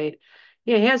with it, right?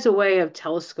 Yeah, he has a way of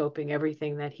telescoping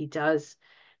everything that he does.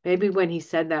 Maybe when he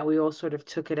said that, we all sort of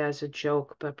took it as a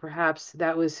joke, but perhaps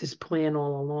that was his plan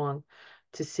all along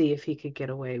to see if he could get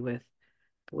away with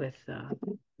uh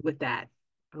with that.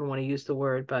 I don't want to use the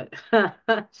word, but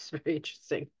it's very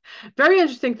interesting. Very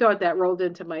interesting thought that rolled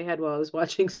into my head while I was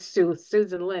watching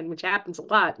Susan Lin, which happens a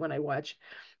lot when I watch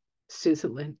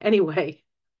Susan Lin. Anyway,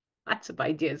 lots of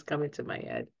ideas come into my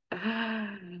head.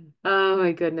 Oh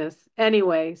my goodness.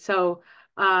 Anyway, so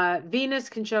Venus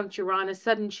conjunct Uranus,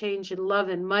 sudden change in love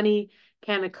and money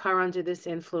can occur under this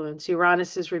influence.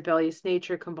 Uranus's rebellious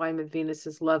nature combined with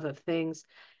Venus's love of things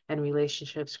and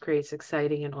relationships creates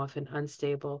exciting and often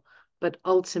unstable, but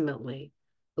ultimately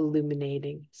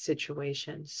illuminating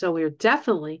situations. So we're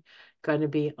definitely going to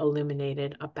be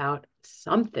illuminated about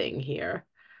something here.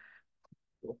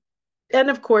 And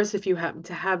of course, if you happen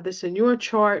to have this in your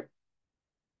chart,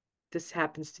 this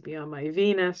happens to be on my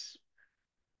Venus.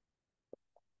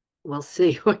 We'll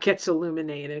see what gets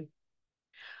illuminated.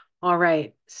 All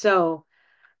right. So,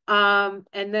 and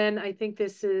then I think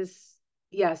this is,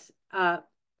 yes,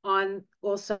 on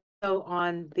also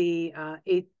on the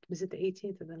was it the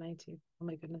 18th or the 19th? Oh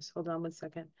my goodness. Hold on one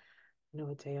second. I know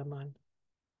what day I'm on.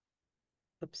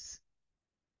 Oops.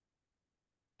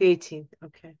 The 18th.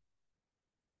 Okay.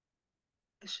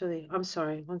 Actually, I'm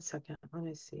sorry. One second. Let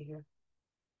me see here.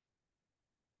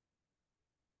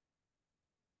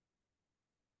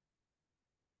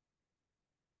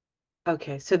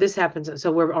 Okay. So this happens.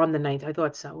 So we're on the 9th. I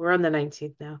thought so. We're on the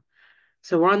 19th now.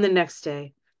 So we're on the next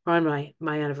day. We're on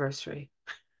my anniversary.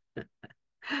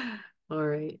 All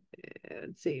right.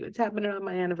 Let's see what's happening on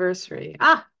my anniversary.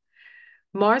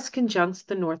 Mars conjuncts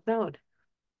the North Node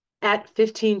at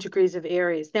 15 degrees of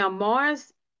Aries. Now,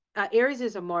 Aries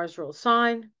is a Mars rule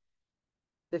sign.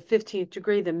 The 15th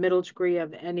degree, the middle degree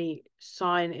of any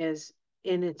sign, is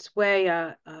in its way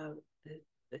a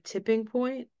tipping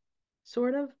point,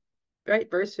 sort of, right?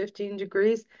 First 15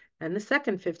 degrees and the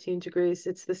second 15 degrees.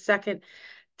 It's the second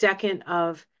decan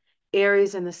of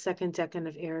Aries, and the second decan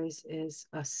of Aries is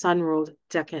a sun-ruled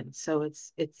decan. So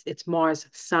it's Mars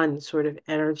Sun sort of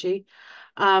energy.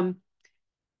 Um,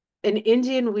 an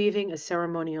Indian weaving a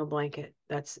ceremonial blanket.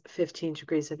 That's 15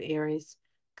 degrees of Aries.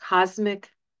 Cosmic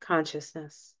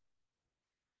consciousness.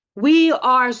 We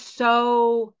are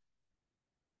so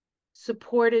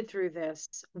supported through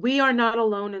this. We are not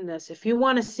alone in this. If you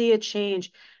want to see a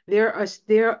change, there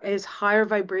is higher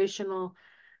vibrational.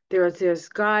 There's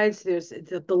guides,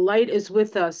 the light is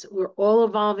with us. We're all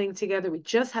evolving together. We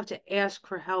just have to ask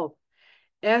for help.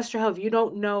 Ask for help. You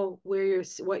don't know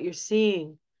what you're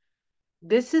seeing.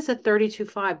 This is a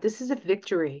 32-5. This is a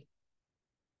victory.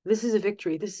 This is a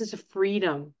victory. This is a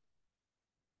freedom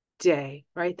day,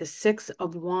 right? The Six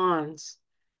of Wands.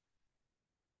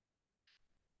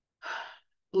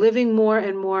 Living more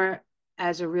and more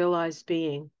as a realized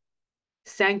being,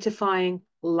 sanctifying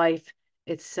life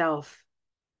itself.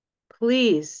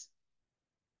 Please,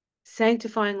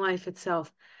 sanctifying life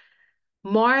itself.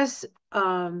 Mars,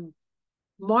 um,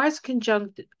 Mars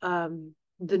conjunct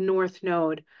the North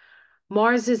Node.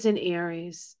 Mars is in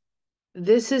Aries.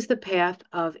 This is the path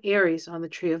of Aries on the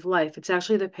tree of life. It's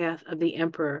actually the path of the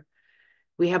Emperor.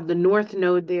 We have the North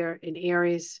Node there in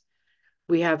Aries.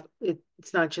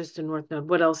 It's not just a North Node.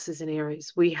 What else is in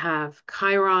Aries? We have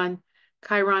Chiron.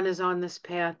 Chiron is on this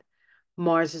path.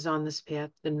 Mars is on this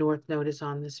path. The North Node is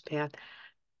on this path,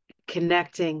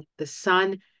 connecting the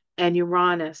Sun and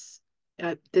Uranus.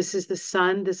 This is the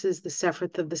Sun. This is the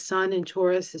Sephiroth of the Sun in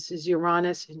Taurus. This is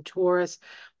Uranus in Taurus.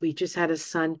 We just had a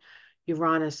Sun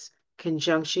Uranus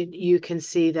conjunction. You can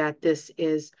see that this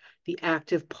is the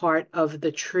active part of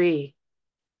the tree.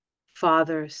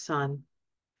 Father, Son,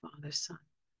 Father, Son,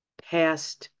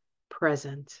 past,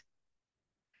 present.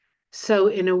 So,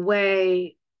 in a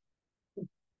way,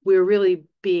 we're really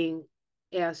being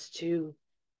asked to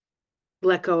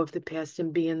let go of the past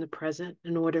and be in the present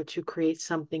in order to create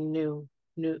something new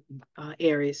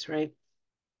Aries, right?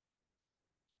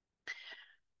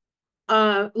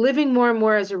 Living more and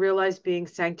more as a realized being,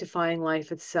 sanctifying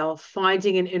life itself,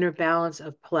 finding an inner balance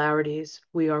of polarities,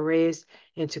 we are raised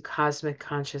into cosmic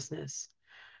consciousness.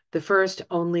 At first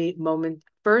only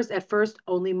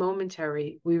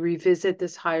momentary, we revisit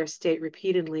this higher state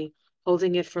repeatedly,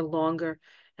 holding it for longer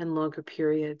and longer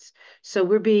periods. So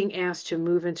we're being asked to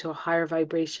move into a higher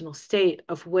vibrational state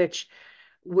of which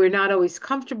we're not always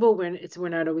comfortable, we're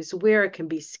not always aware. It can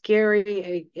be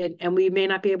scary, and we may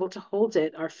not be able to hold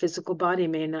it. Our physical body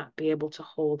may not be able to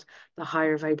hold the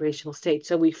higher vibrational state.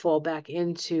 So we fall back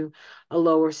into a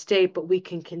lower state, but we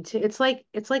can continue. It's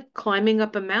like climbing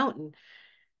up a mountain.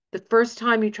 The first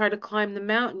time you try to climb the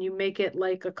mountain, you make it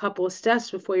like a couple of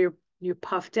steps before you're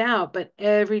puffed out, but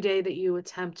every day that you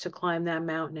attempt to climb that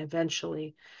mountain,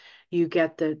 eventually you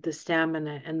get the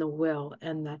stamina and the will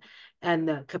and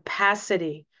the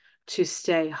capacity to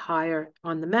stay higher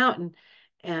on the mountain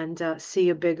and see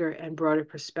a bigger and broader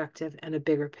perspective and a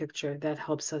bigger picture that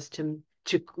helps us to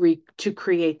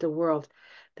create the world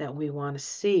that we want to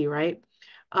see, right?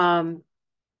 Um,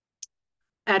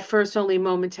 at first, only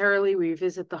momentarily, we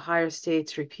revisit the higher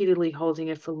states, repeatedly holding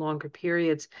it for longer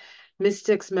periods.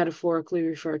 Mystics metaphorically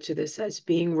refer to this as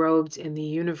being robed in the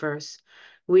universe,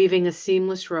 weaving a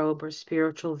seamless robe or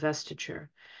spiritual vestiture,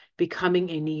 becoming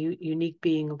a unique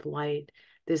being of light.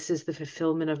 This is the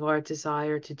fulfillment of our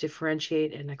desire to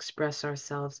differentiate and express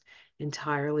ourselves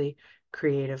entirely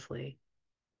creatively,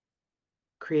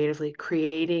 creatively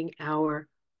creating our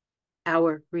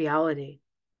reality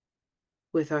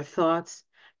with our thoughts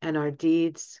and our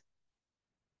deeds,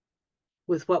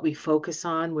 with what we focus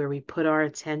on, where we put our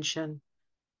attention.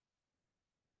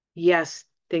 Yes,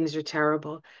 things are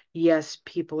terrible. Yes,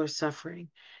 people are suffering.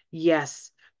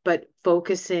 Yes, but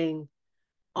focusing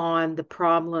on the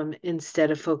problem instead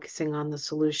of focusing on the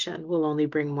solution will only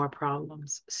bring more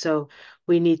problems. So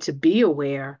we need to be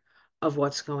aware of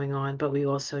what's going on, but we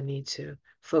also need to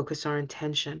focus our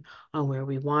intention on where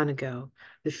we want to go,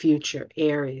 the future,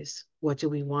 Aries. What do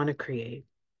we want to create?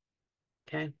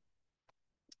 Okay.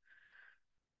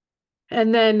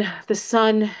 And then the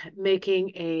sun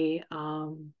making a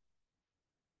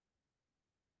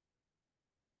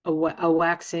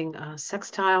waxing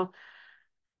sextile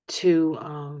to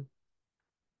um,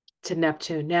 to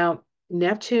Neptune. Now,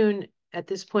 Neptune at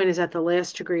this point is at the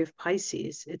last degree of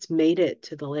Pisces. It's made it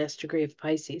to the last degree of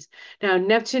Pisces. Now,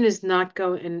 Neptune is not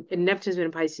going, and Neptune's been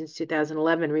in Pisces since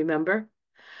 2011, remember?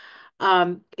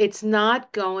 It's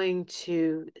not going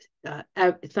to,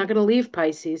 it's not going to leave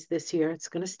Pisces this year. It's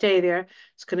going to stay there.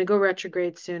 It's going to go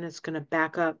retrograde soon. It's going to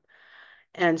back up.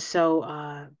 And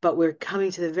so, but we're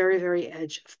coming to the very, very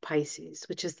edge of Pisces,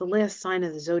 which is the last sign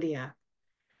of the zodiac.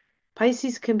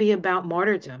 Pisces can be about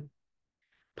martyrdom.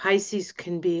 Pisces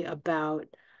can be about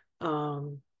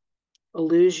um,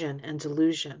 illusion and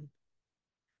delusion.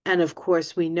 And of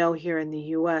course, we know here in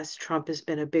the US, Trump has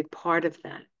been a big part of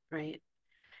that, right?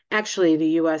 Actually,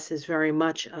 the US is very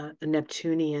much a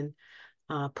Neptunian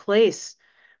place.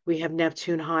 We have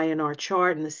Neptune high in our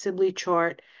chart, in the Sibley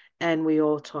chart, and we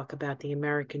all talk about the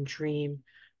American dream.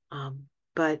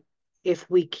 But if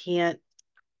we can't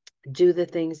do the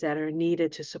things that are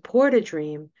needed to support a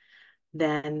dream,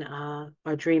 then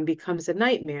our dream becomes a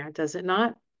nightmare, does it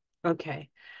not? Okay.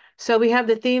 So we have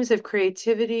the themes of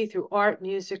creativity through art,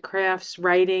 music, crafts,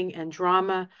 writing, and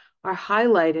drama are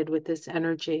highlighted with this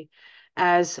energy,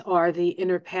 as are the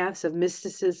inner paths of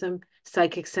mysticism,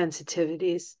 psychic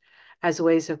sensitivities, as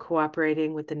ways of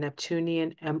cooperating with the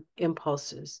Neptunian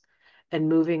impulses and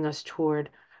moving us toward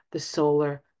the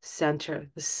solar center.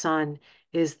 The sun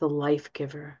is the life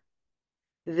giver.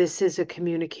 This is a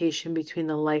communication between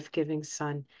the life-giving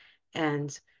sun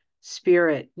and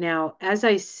spirit. Now, as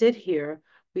I sit here,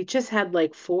 we just had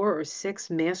like 4 or 6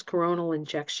 mass coronal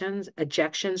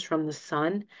ejections from the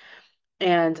sun.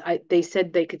 And they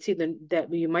said they could see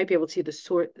that you might be able to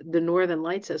see the northern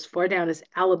lights as far down as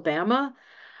Alabama.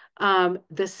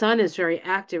 The sun is very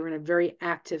active, in a very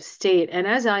active state. And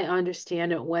as I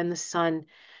understand it, when the sun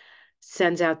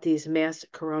sends out these mass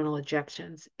coronal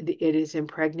ejections. It is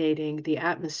impregnating the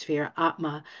atmosphere.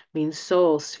 Atma means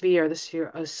soul, sphere, the sphere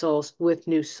of souls, with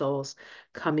new souls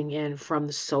coming in from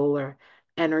the solar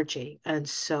energy. And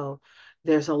so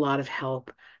there's a lot of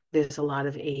help, there's a lot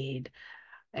of aid.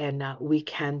 And we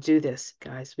can do this,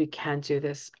 guys. We can do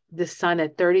this. The sun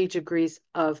at 30 degrees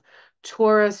of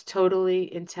Taurus,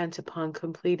 totally intent upon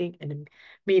completing an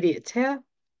immediate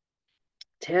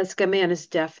task. A man is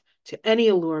deaf to any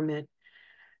allurement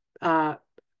uh,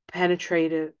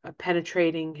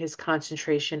 penetrating his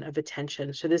concentration of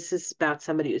attention. So this is about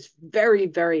somebody who's very,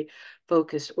 very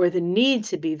focused, or the need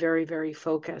to be very, very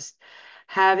focused.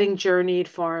 Having journeyed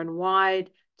far and wide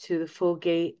to the full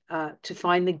gate, to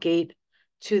find the gate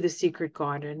to the secret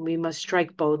garden, we must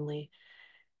strike boldly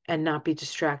and not be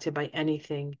distracted by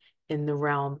anything in the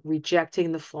realm,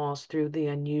 rejecting the false through the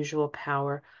unusual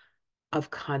power of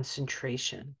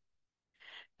concentration.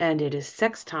 And it is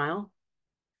sextile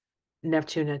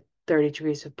Neptune at 30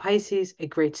 degrees of Pisces, a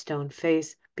great stone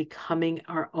face, becoming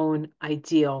our own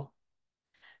ideal.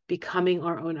 Becoming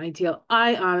our own ideal.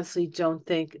 I honestly don't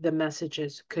think the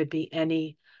messages could be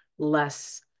any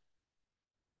less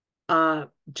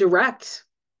direct.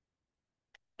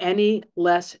 Any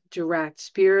less direct.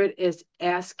 Spirit is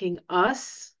asking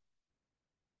us.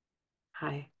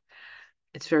 Hi,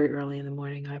 it's very early in the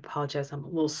morning. I apologize. I'm a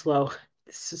little slow.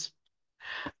 This is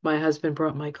My husband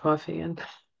brought my coffee in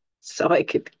so I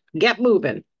could get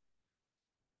moving.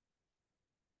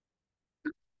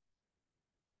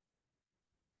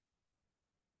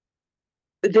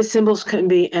 The symbols couldn't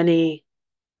be any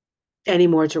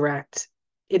more direct.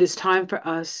 It is time for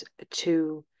us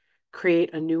to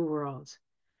create a new world.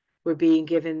 We're being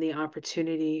given the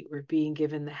opportunity, we're being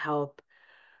given the help.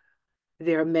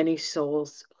 There are many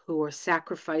souls who are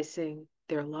sacrificing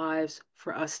their lives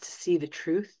for us to see the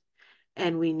truth,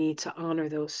 and we need to honor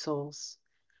those souls.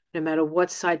 No matter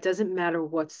what side, doesn't matter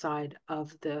what side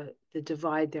of the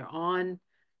divide they're on,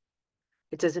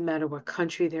 it doesn't matter what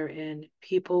country they're in.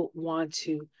 People want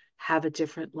to have a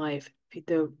different life.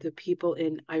 The people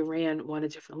in Iran want a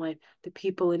different life. The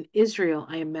people in Israel,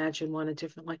 I imagine, want a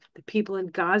different life. The people in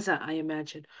Gaza, I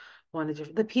imagine, want a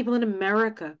different. The people in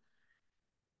America,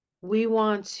 we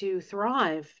want to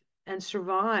thrive and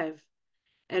survive,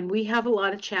 and we have a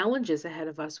lot of challenges ahead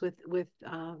of us with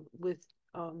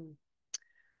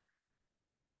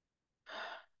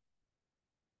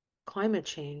climate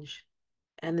change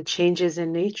and the changes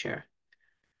in nature.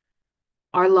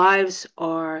 Our lives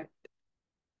are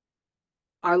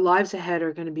our lives ahead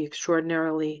are going to be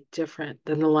extraordinarily different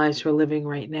than the lives we're living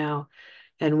right now,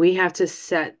 and we have to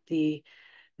set the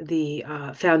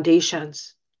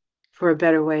foundations for a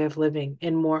better way of living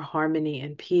in more harmony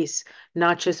and peace,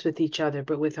 not just with each other,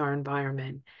 but with our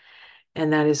environment.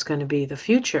 And that is going to be the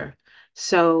future.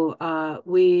 So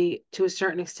we, to a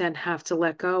certain extent, have to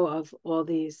let go of all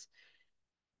these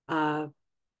uh,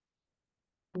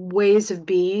 ways of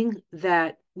being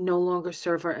that no longer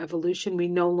serve our evolution. We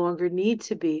no longer need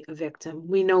to be a victim.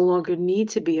 We no longer need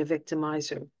to be a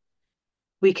victimizer.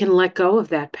 We can let go of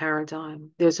that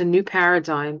paradigm. There's a new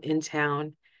paradigm in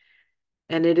town,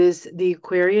 and it is the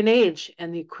Aquarian age.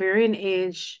 And the Aquarian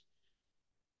age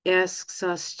asks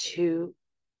us to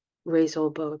raise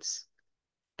old boats.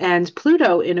 And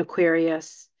Pluto in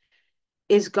Aquarius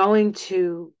is going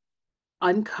to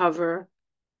uncover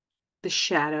the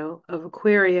shadow of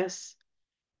Aquarius,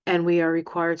 and we are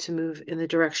required to move in the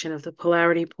direction of the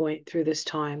polarity point through this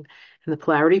time. And the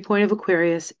polarity point of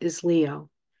Aquarius is Leo,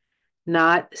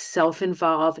 not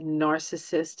self-involved,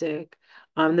 narcissistic,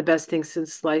 I'm the best thing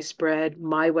since sliced bread,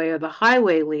 my way or the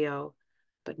highway, Leo.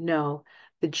 But no,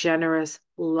 the generous,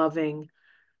 loving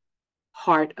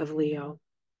heart of Leo,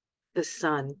 the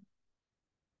sun,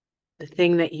 the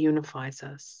thing that unifies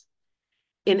us.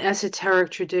 In esoteric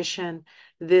tradition,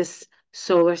 this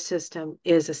solar system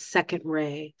is a second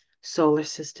ray solar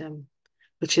system,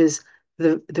 which is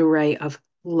the ray of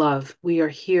love. We are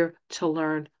here to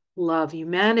learn love.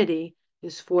 Humanity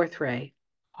is fourth ray,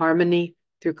 harmony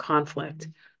through conflict,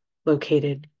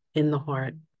 located in the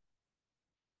heart.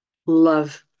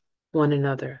 Love one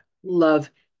another, love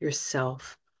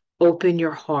yourself, open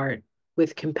your heart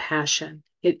with compassion.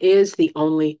 It is the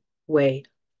only way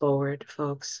forward,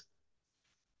 folks.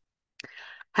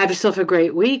 Have yourself a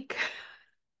great week.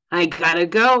 I gotta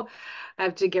go. I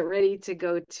have to get ready to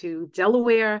go to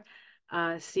Delaware,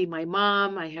 see my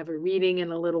mom. I have a reading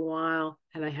in a little while,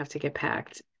 and I have to get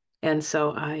packed. And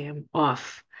so I am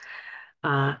off.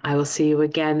 I will see you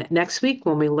again next week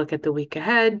when we look at the week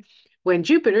ahead, when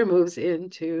Jupiter moves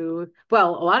into,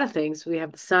 well, a lot of things. We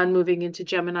have the sun moving into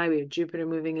Gemini, we have Jupiter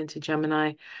moving into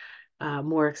Gemini,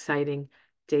 more exciting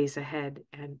days ahead,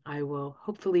 and I will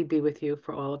hopefully be with you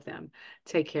for all of them.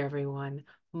 Take care, everyone.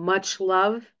 Much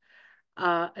love.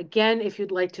 Again, if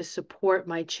you'd like to support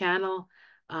my channel,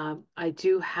 I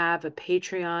do have a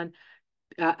Patreon.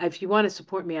 If you want to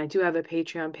support me, I do have a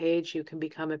Patreon page. You can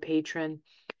become a patron.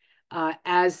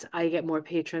 As I get more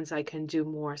patrons, I can do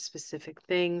more specific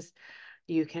things.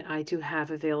 I do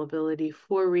have availability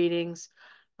for readings,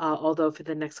 although for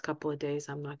the next couple of days,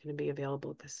 I'm not going to be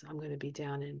available because I'm going to be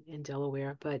down in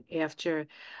Delaware. But after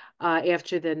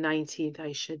the 19th,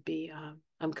 I should be,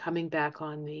 I'm coming back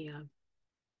on the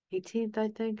 18th, I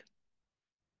think.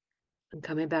 I'm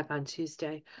coming back on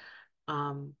Tuesday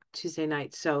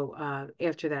night. So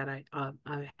after that, I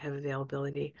have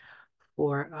availability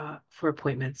for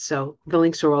appointments. So the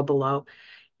links are all below.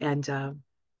 And have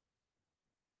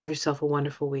yourself a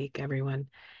wonderful week, everyone.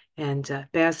 And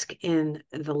bask in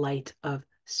the light of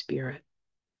spirit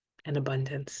and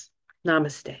abundance.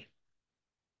 Namaste.